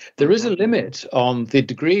hugely. There is a limit on the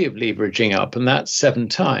degree of leveraging up, and that's 7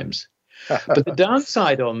 times. But the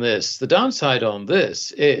downside on this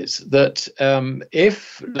is that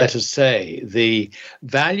if, let us say, the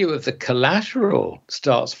value of the collateral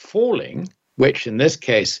starts falling, which in this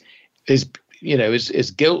case is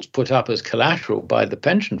gilt put up as collateral by the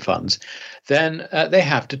pension funds, then they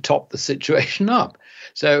have to top the situation up.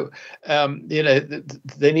 So,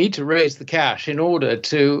 they need to raise the cash in order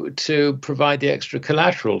to provide the extra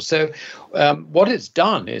collateral. So what it's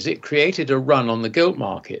done is it created a run on the gilt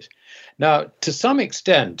market. Now, to some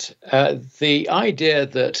extent, the idea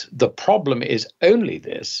that the problem is only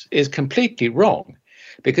this is completely wrong,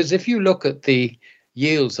 because if you look at the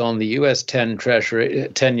yields on the US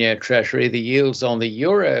 10-year Treasury, the yields on the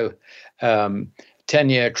Euro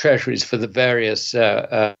 10-year Treasuries for the various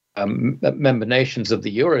member nations of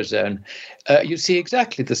the Eurozone, you see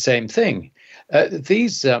exactly the same thing.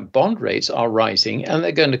 These bond rates are rising, and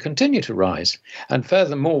they're going to continue to rise. And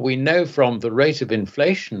furthermore, we know from the rate of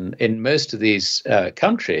inflation in most of these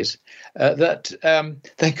countries that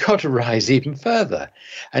they've got to rise even further.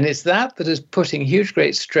 And it's that is putting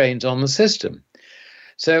great strains on the system.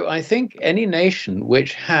 So I think any nation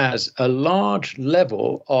which has a large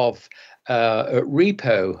level of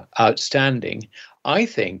repo outstanding, I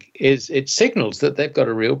think it signals that they've got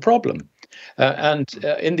a real problem. And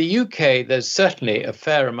in the UK, there's certainly a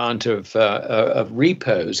fair amount of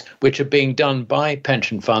repos which are being done by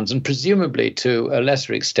pension funds and presumably to a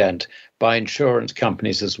lesser extent by insurance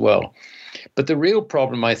companies as well. But the real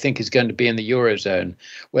problem, I think, is going to be in the Eurozone,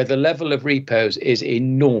 where the level of repos is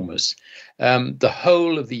enormous. The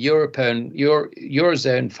whole of the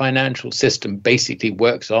Eurozone financial system basically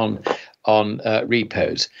works on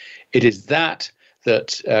repos. It is that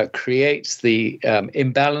creates the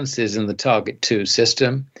imbalances in the Target 2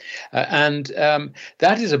 system. And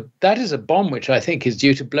that is a bomb which I think is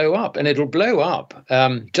due to blow up. And it'll blow up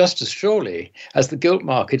just as surely as the gilt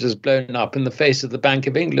market has blown up in the face of the Bank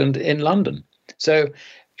of England in London. So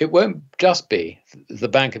it won't just be the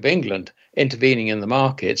Bank of England intervening in the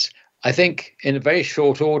markets. I think in a very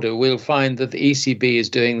short order, we'll find that the ECB is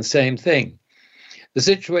doing the same thing. The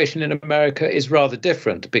situation in America is rather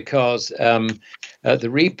different because the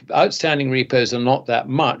outstanding repos are not that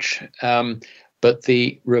much, but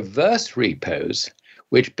the reverse repos,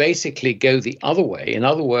 which basically go the other way. In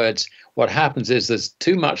other words, what happens is there's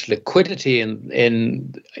too much liquidity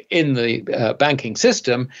in the banking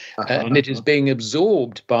system, and it is being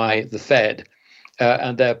absorbed by the Fed,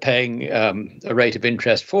 and they're paying a rate of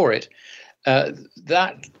interest for it.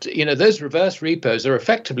 Those reverse repos are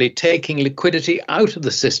effectively taking liquidity out of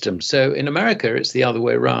the system. So in America, it's the other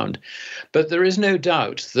way around. But there is no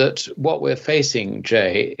doubt that what we're facing,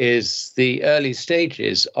 Jay, is the early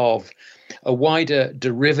stages of a wider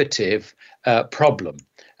derivative problem.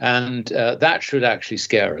 And that should actually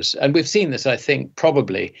scare us. And we've seen this, I think,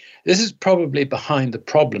 this is probably behind the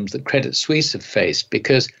problems that Credit Suisse have faced,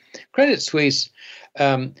 because Credit Suisse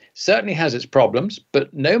certainly has its problems,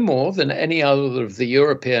 but no more than any other of the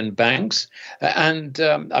European banks.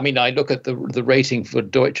 I look at the rating for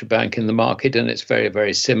Deutsche Bank in the market, and it's very,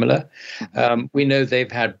 very similar. We know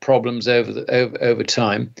they've had problems over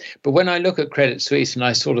time. But when I look at Credit Suisse, and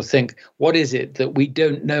I sort of think, what is it that we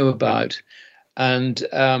don't know about? And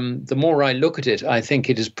the more I look at it, I think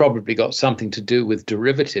it has probably got something to do with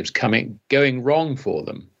derivatives going wrong for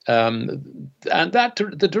them. And that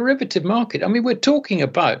the derivative market, I mean, we're talking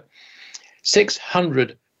about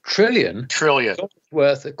 600 trillion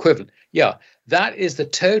worth equivalent. Yeah, that is the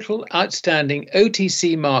total outstanding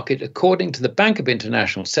OTC market, according to the Bank of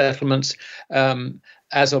International Settlements,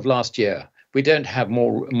 as of last year. We don't have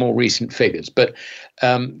more recent figures, but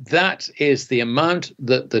that is the amount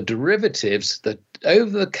that the derivatives, the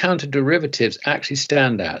over-the-counter derivatives, actually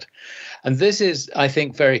stand at. And this is, I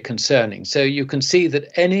think, very concerning. So you can see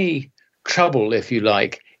that any trouble, if you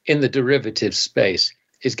like, in the derivatives space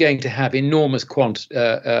is going to have enormous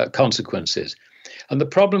consequences. And the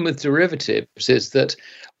problem with derivatives is that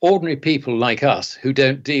ordinary people like us who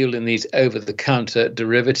don't deal in these over-the-counter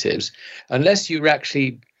derivatives, unless you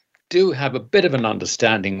actually do have a bit of an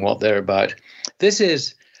understanding what they're about, this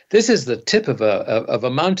is the tip of a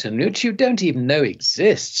mountain which you don't even know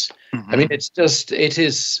exists. I mean, it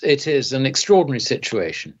is an extraordinary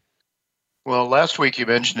situation. Well, last week you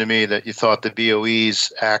mentioned to me that you thought the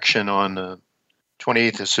BOE's action on the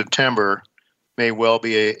 28th of September may well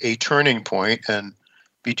be a turning point, and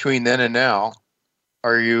between then and now,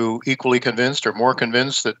 are you equally convinced or more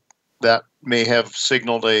convinced that may have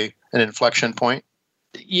signaled an inflection point?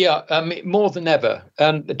 Yeah, I mean, more than ever.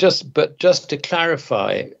 And just to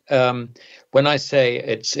clarify, when I say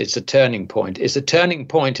it's a turning point, it's a turning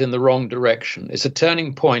point in the wrong direction. It's a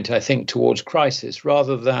turning point, I think, towards crisis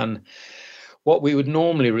rather than what we would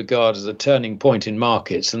normally regard as a turning point in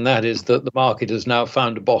markets, and that is that the market has now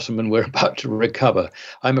found a bottom and we're about to recover.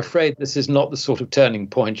 I'm afraid this is not the sort of turning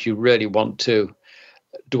point you really want to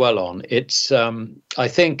dwell on. It's, I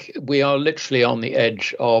think we are literally on the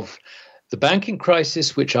edge of the banking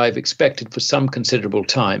crisis, which I've expected for some considerable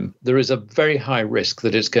time. There is a very high risk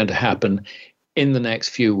that it's going to happen in the next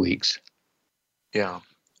few weeks. Yeah.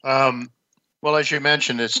 Well, as you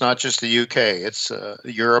mentioned, it's not just the UK. It's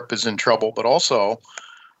Europe is in trouble, but also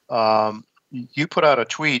you put out a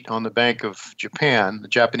tweet on the Bank of Japan, the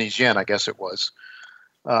Japanese yen, I guess it was.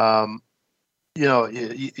 You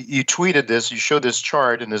tweeted this. You showed this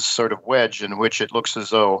chart in this sort of wedge in which it looks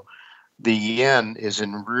as though the yen is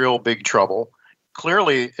in real big trouble.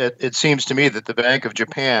 Clearly, it seems to me that the Bank of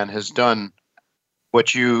Japan has done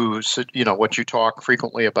what you talk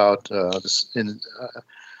frequently about in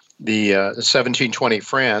the 1720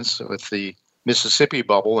 France with the Mississippi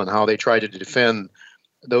bubble and how they tried to defend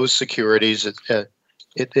those securities.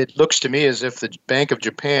 It looks to me as if the Bank of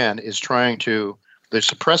Japan is they're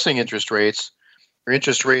suppressing interest rates. Their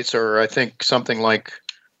interest rates are, I think, something like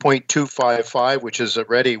 0.255, which is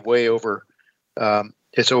already way over.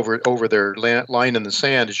 It's over their line in the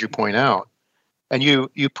sand, as you point out. And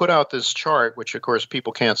you put out this chart, which of course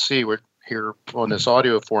people can't see. We're here on this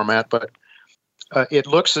audio format, but it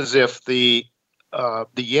looks as if the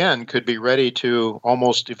yen could be ready to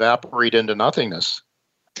almost evaporate into nothingness.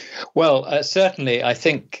 Well, certainly, I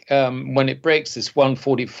think when it breaks this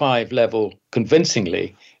 145 level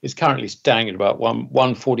convincingly, it's currently standing at about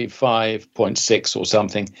 145.6 or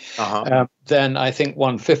something. Then I think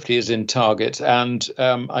 150 is in target, and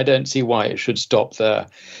I don't see why it should stop there.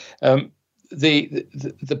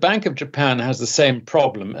 The Bank of Japan has the same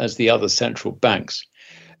problem as the other central banks.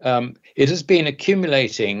 It has been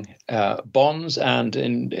accumulating bonds and,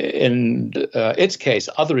 in its case,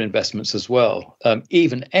 other investments as well,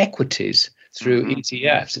 even equities through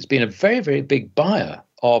ETFs. It's been a very, very big buyer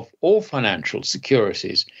of all financial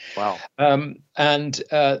securities. Wow. And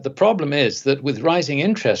the problem is that with rising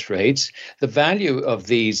interest rates, the value of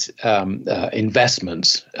these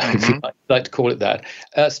investments, if you like to call it that,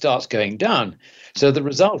 starts going down. So the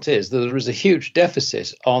result is that there is a huge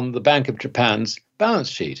deficit on the Bank of Japan's balance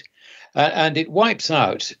sheet. And it wipes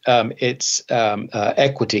out its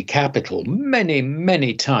equity capital many,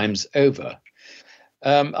 many times over.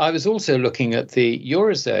 I was also looking at the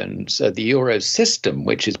Eurozone's, the Euro system,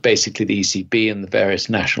 which is basically the ECB and the various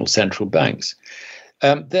national central banks.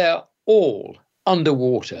 They're all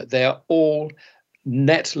underwater. They are all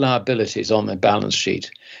net liabilities on their balance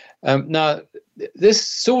sheet. Now, this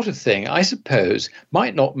sort of thing, I suppose,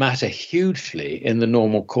 might not matter hugely in the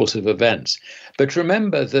normal course of events. But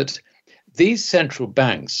remember that these central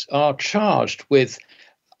banks are charged with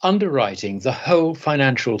underwriting the whole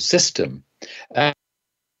financial system.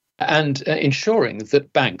 and ensuring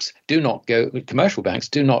that commercial banks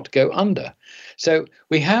do not go under. So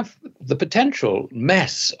we have the potential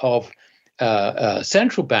mess of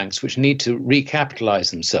central banks which need to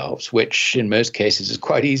recapitalize themselves, which in most cases is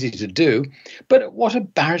quite easy to do. But what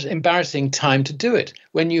an embarrassing time to do it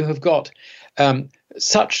when you have got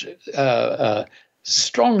such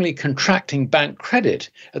strongly contracting bank credit.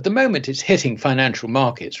 At the moment, it's hitting financial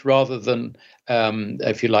markets rather than,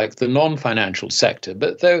 if you like, the non-financial sector.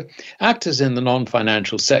 But though actors in the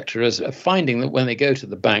non-financial sector are finding that when they go to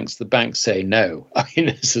the banks say no. I mean,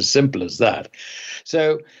 it's as simple as that.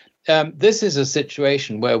 So this is a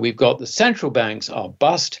situation where we've got the central banks are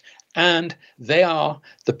bust, and they are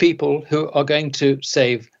the people who are going to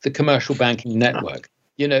save the commercial banking network.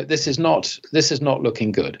 This is not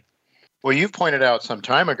looking good. Well, you've pointed out some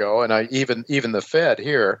time ago, and even the Fed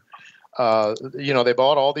here, they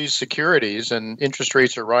bought all these securities, and interest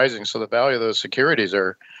rates are rising, so the value of those securities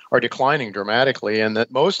are declining dramatically, and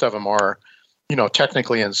that most of them are,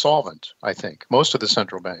 technically insolvent. I think most of the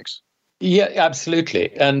central banks. Yeah,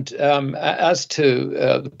 absolutely. And as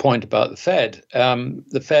to the point about the Fed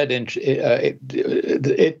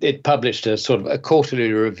it published a sort of a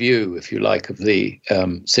quarterly review, if you like, of the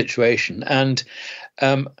situation, and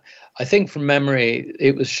I think from memory,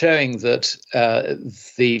 it was showing that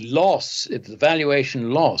the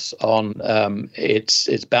valuation loss on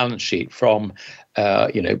its balance sheet from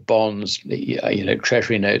bonds,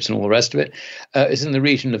 treasury notes, and all the rest of it is in the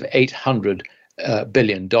region of $800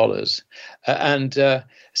 billion. And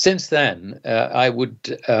since then, I would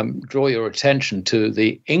draw your attention to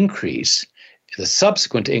the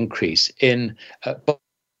subsequent increase in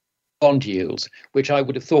bond yields, which I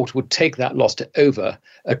would have thought would take that loss to over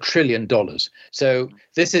 $1 trillion. So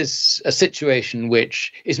this is a situation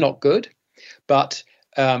which is not good, but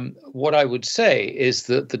what I would say is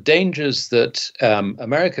that the dangers that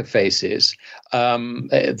America faces,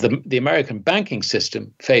 the American banking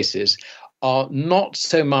system faces, are not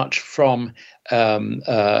so much from,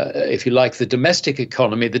 if you like, the domestic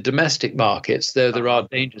economy, the domestic markets, though there are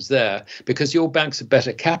dangers there, because your banks are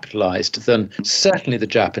better capitalized than certainly the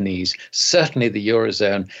Japanese, certainly the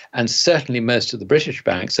Eurozone, and certainly most of the British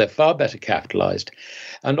banks. They're far better capitalized.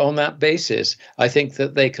 And on that basis, I think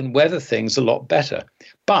that they can weather things a lot better.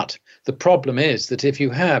 But the problem is that if you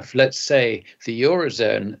have, let's say, the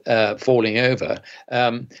Eurozone falling over,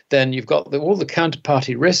 then you've got all the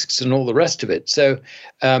counterparty risks and all the rest of it. So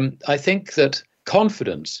I think that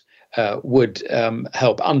confidence would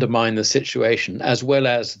help undermine the situation, as well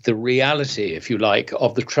as the reality, if you like,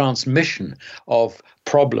 of the transmission of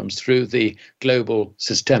problems through the global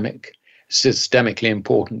systemically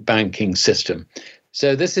important banking system.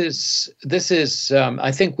 So this is.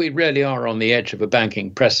 I think we really are on the edge of a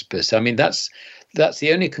banking precipice. I mean, that's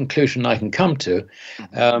the only conclusion I can come to.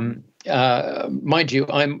 Mind you,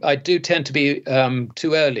 I do tend to be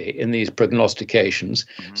too early in these prognostications.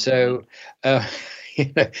 Mm-hmm. So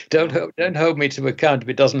don't hold me to account if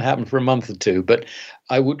it doesn't happen for a month or two. But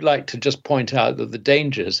I would like to just point out that the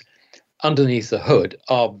dangers underneath the hood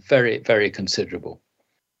are very, very considerable.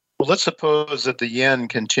 Well, let's suppose that the yen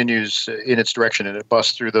continues in its direction and it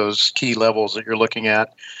busts through those key levels that you're looking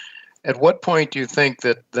at. At what point do you think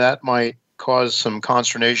that might cause some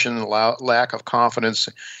consternation and lack of confidence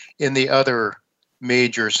in the other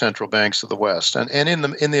major central banks of the West and in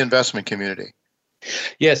the investment community?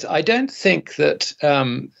 Yes, I don't think that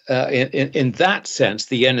in that sense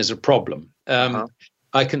the yen is a problem.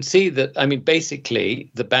 I can see that. I mean,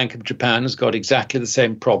 basically, the Bank of Japan has got exactly the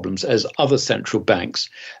same problems as other central banks.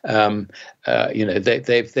 They've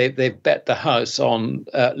bet the house on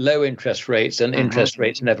low interest rates and interest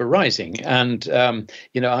rates never rising. And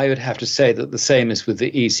I would have to say that the same is with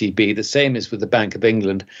the ECB, the same is with the Bank of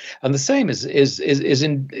England, and the same is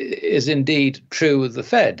indeed true with the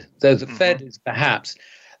Fed. Though the Fed is perhaps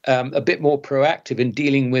a bit more proactive in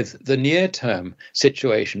dealing with the near-term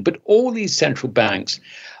situation. But all these central banks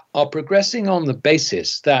are progressing on the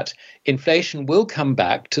basis that inflation will come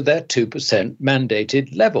back to their 2%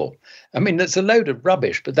 mandated level. I mean, that's a load of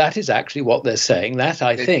rubbish, but that is actually what they're saying. That,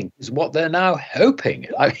 I think, is what they're now hoping.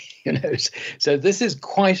 So this is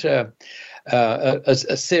quite a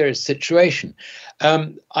serious situation.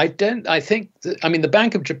 The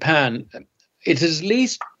Bank of Japan, it is at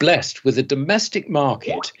least blessed with a domestic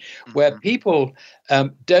market where people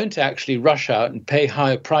don't actually rush out and pay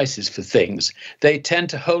higher prices for things. They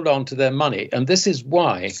tend to hold on to their money. And this is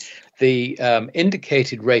why the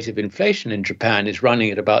indicated rate of inflation in Japan is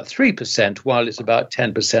running at about 3%, while it's about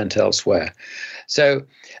 10% elsewhere. So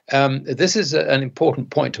this is an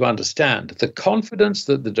important point to understand. The confidence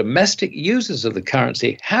that the domestic users of the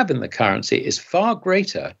currency have in the currency is far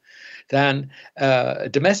greater than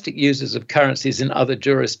domestic users of currencies in other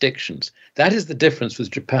jurisdictions. That is the difference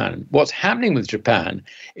with Japan. What's happening with Japan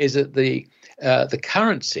is that the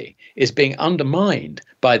currency is being undermined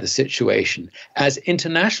by the situation as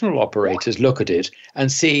international operators look at it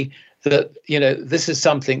and see that, this is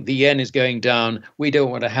something, the yen is going down, we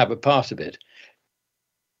don't want to have a part of it.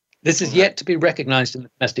 This is yet to be recognized in the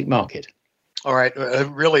domestic market. All right.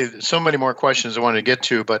 Really, so many more questions I wanted to get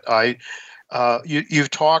to, but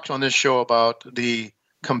you've talked on this show about the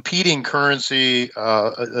competing currency,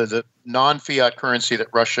 the non-fiat currency that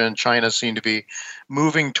Russia and China seem to be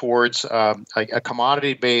moving towards, a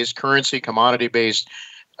commodity-based currency,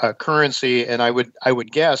 and I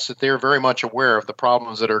would guess that they're very much aware of the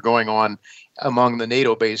problems that are going on among the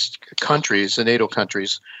NATO-based countries, and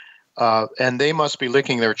they must be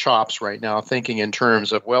licking their chops right now, thinking in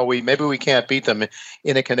terms of, well, maybe we can't beat them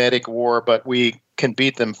in a kinetic war, but we can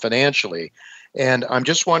beat them financially. And I'm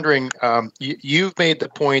just wondering, you've made the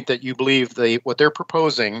point that you believe what they're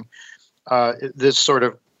proposing, this sort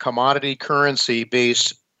of commodity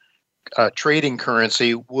currency-based trading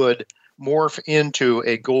currency, would morph into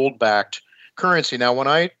a gold-backed currency. Now, when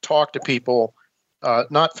I talk to people,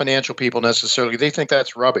 not financial people necessarily, they think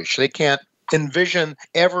that's rubbish. They can't envision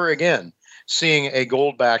ever again seeing a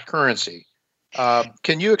gold-backed currency.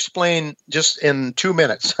 Can you explain just in 2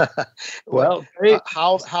 minutes well,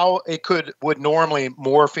 how it would normally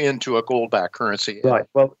morph into a gold-backed currency? Right.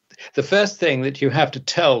 Well, the first thing that you have to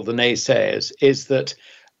tell the naysayers is that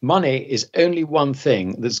money is only one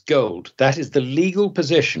thing, that's gold. That is the legal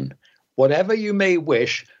position. Whatever you may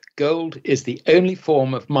wish, gold is the only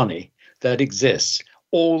form of money that exists.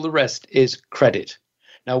 All the rest is credit.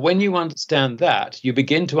 Now, when you understand that, you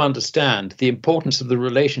begin to understand the importance of the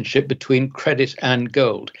relationship between credit and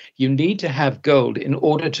gold. You need to have gold in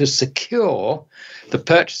order to secure the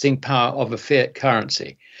purchasing power of a fiat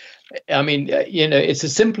currency. I mean, it's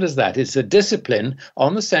as simple as that. It's a discipline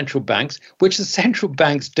on the central banks, which the central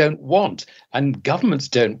banks don't want and governments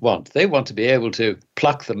don't want. They want to be able to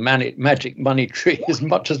pluck the magic money tree as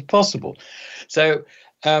much as possible. So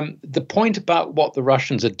the point about what the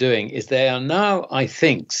Russians are doing is they are now, I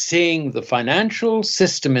think, seeing the financial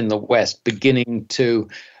system in the West beginning to,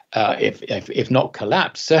 if not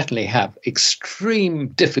collapse, certainly have extreme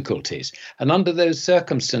difficulties. And under those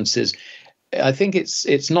circumstances, I think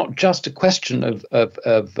it's not just a question of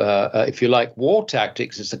if you like, war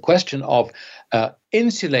tactics. It's a question of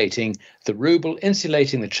insulating the ruble,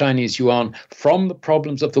 insulating the Chinese yuan from the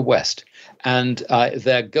problems of the West. And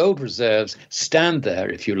their gold reserves stand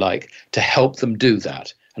there, if you like, to help them do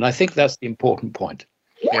that. And I think that's the important point.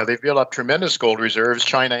 Yeah, they've built up tremendous gold reserves,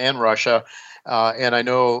 China and Russia. And I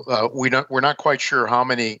know we're not quite sure how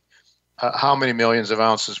many millions of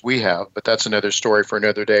ounces we have, but that's another story for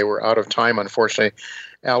another day. We're out of time, unfortunately.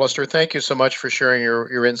 Alistair, thank you so much for sharing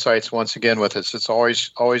your insights once again with us. It's always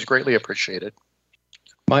greatly appreciated.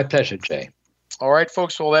 My pleasure, Jay. All right,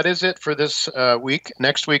 folks. Well, that is it for this week.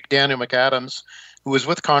 Next week, Daniel McAdams, who was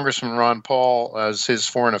with Congressman Ron Paul as his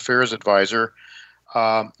foreign affairs advisor.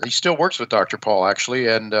 He still works with Dr. Paul, actually,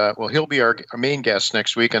 and he'll be our main guest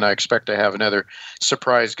next week, and I expect to have another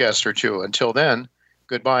surprise guest or two. Until then,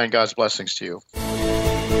 goodbye and God's blessings to you.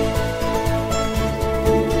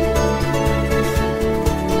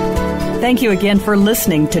 Thank you again for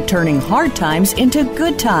listening to Turning Hard Times into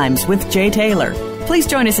Good Times with Jay Taylor. Please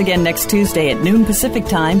join us again next Tuesday at noon Pacific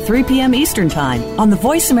Time, 3 p.m. Eastern Time on the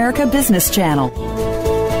Voice America Business Channel.